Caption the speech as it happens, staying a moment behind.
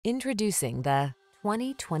Introducing the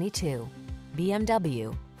 2022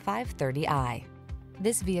 BMW 530i.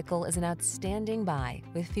 This vehicle is an outstanding buy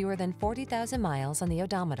with fewer than 40,000 miles on the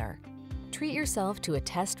odometer. Treat yourself to a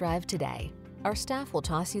test drive today. Our staff will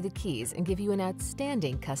toss you the keys and give you an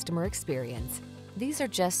outstanding customer experience. These are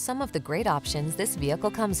just some of the great options this vehicle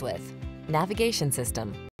comes with: navigation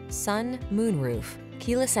system, sun, moon roof,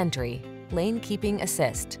 keyless entry, lane keeping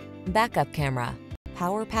assist, backup camera,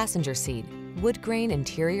 power passenger seat, wood grain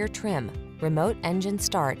interior trim, remote engine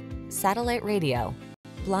start, satellite radio,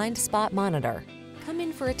 blind spot monitor. Come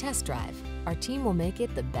in for a test drive. Our team will make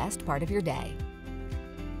it the best part of your day.